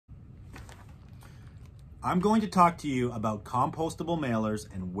I'm going to talk to you about compostable mailers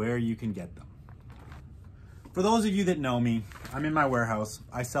and where you can get them. For those of you that know me, I'm in my warehouse.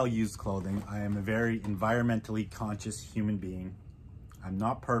 I sell used clothing. I am a very environmentally conscious human being. I'm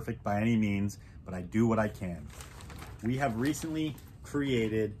not perfect by any means, but I do what I can. We have recently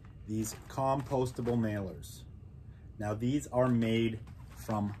created these compostable mailers. Now these are made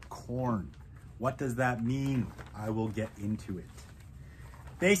from corn. What does that mean? I will get into it.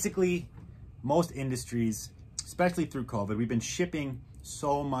 Basically, most industries, especially through COVID, we've been shipping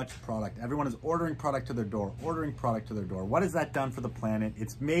so much product. Everyone is ordering product to their door, ordering product to their door. What has that done for the planet?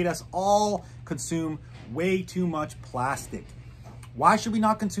 It's made us all consume way too much plastic. Why should we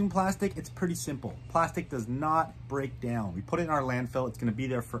not consume plastic? It's pretty simple. Plastic does not break down. We put it in our landfill, it's gonna be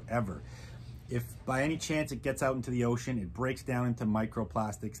there forever. If by any chance it gets out into the ocean, it breaks down into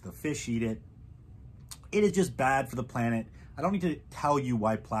microplastics, the fish eat it. It is just bad for the planet. I don't need to tell you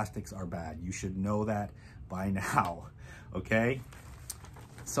why plastics are bad. You should know that by now, okay?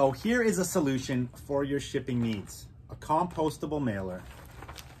 So here is a solution for your shipping needs. A compostable mailer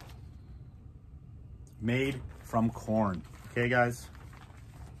made from corn, okay guys?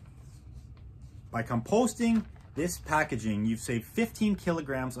 By composting this packaging, you've saved 15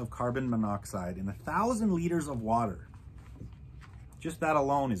 kilograms of carbon monoxide and 1,000 liters of water. Just that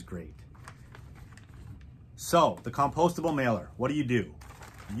alone is great. So the compostable mailer, what do? You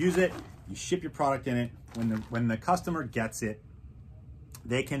use it, you ship your product in it. When the customer gets it,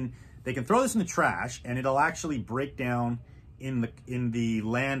 they can throw this in the trash and it'll actually break down in the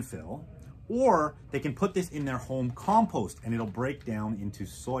landfill, or they can put this in their home compost and it'll break down into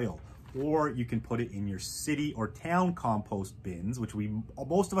soil. Or you can put it in your city or town compost bins, which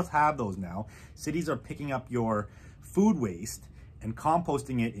most of us have those now. Cities are picking up your food waste and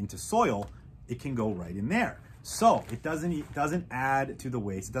composting it into soil. It can go right in there. So it doesn't add to the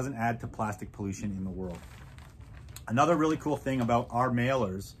waste. It doesn't add to plastic pollution in the world. Another really cool thing about our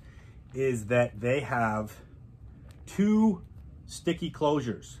mailers is that they have 2 sticky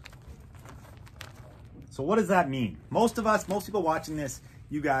closures. So what does that mean? Most people watching this,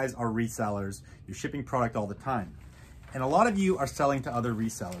 you guys are resellers. You're shipping product all the time. And a lot of you are selling to other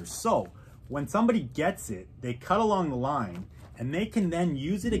resellers. So when somebody gets it, they cut along the line and they can then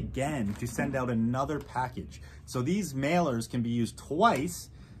use it again to send out another package. So these mailers can be used twice,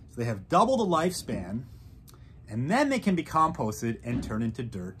 so they have double the lifespan, and then they can be composted and turned into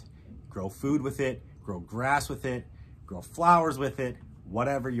dirt. Grow food with it, grow grass with it, grow flowers with it,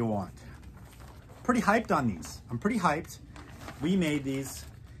 whatever you want. Pretty hyped on these. I'm pretty hyped. We made these.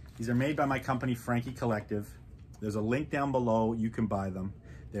 These are made by my company, Frankie Collective. There's a link down below. You can buy them.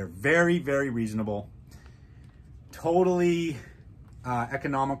 They're very, very reasonable. Totally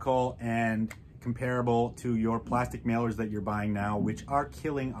economical and comparable to your plastic mailers that you're buying now, which are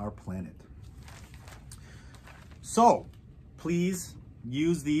killing our planet. So please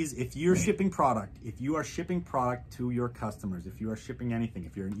use these if you're shipping product. If you are shipping product to your customers, if you are shipping anything,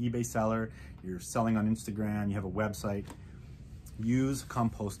 if you're an eBay seller, you're selling on Instagram, you have a website, use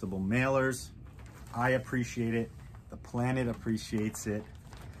compostable mailers. I appreciate it. The planet appreciates it.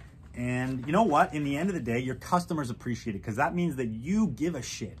 And you know what? In the end of the day, your customers appreciate it because that means that you give a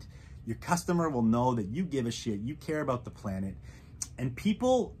shit. Your customer will know that you give a shit. You care about the planet. And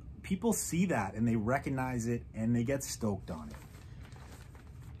people see that and they recognize it and they get stoked on it.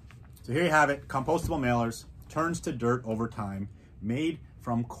 So here you have it. Compostable mailers, turns to dirt over time, made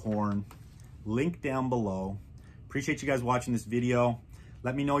from corn. Link down below. Appreciate you guys watching this video.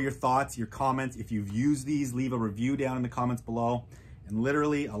 Let me know your thoughts, your comments. If you've used these, leave a review down in the comments below. And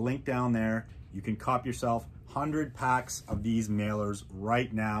literally a link down there. You can cop yourself 100 packs of these mailers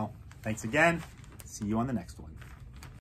right now. Thanks again. See you on the next one.